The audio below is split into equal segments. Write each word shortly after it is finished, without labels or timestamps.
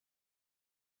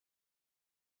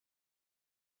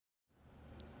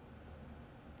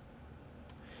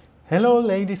Hello,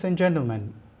 ladies and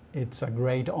gentlemen. It's a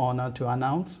great honor to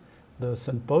announce the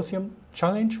Symposium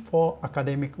Challenge for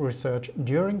Academic Research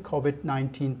during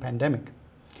COVID-19 pandemic,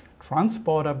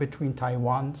 Transporter between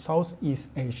Taiwan, Southeast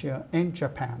Asia and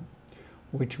Japan,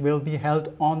 which will be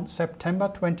held on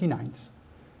September 29th.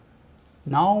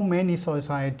 Now many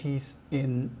societies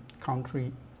in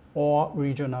country or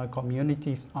regional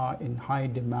communities are in high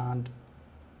demand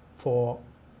for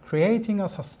creating a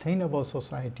sustainable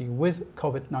society with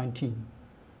COVID-19.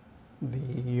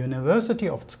 The University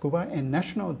of Tsukuba and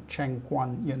National Cheng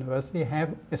Kwan University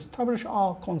have established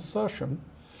a consortium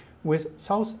with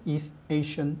Southeast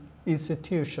Asian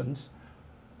institutions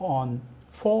on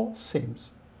 4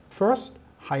 themes. First,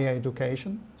 higher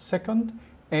education. Second,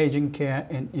 aging care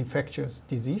and infectious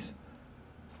disease.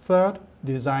 Third,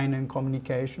 design and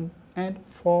communication. And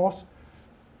fourth,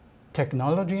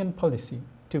 technology and policy,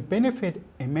 to benefit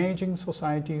emerging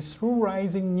societies through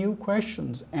raising new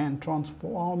questions and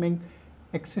transforming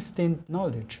existing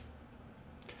knowledge.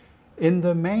 In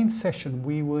the main session,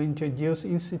 we will introduce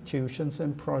institutions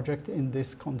and projects in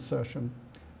this consortium.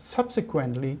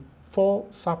 Subsequently, 4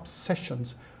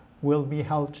 sub-sessions will be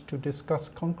held to discuss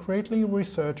concretely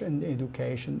research and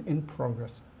education in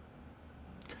progress.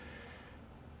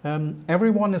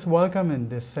 Everyone is welcome in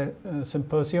this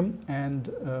symposium,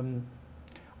 and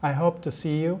I hope to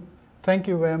see you. Thank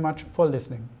you very much for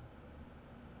listening.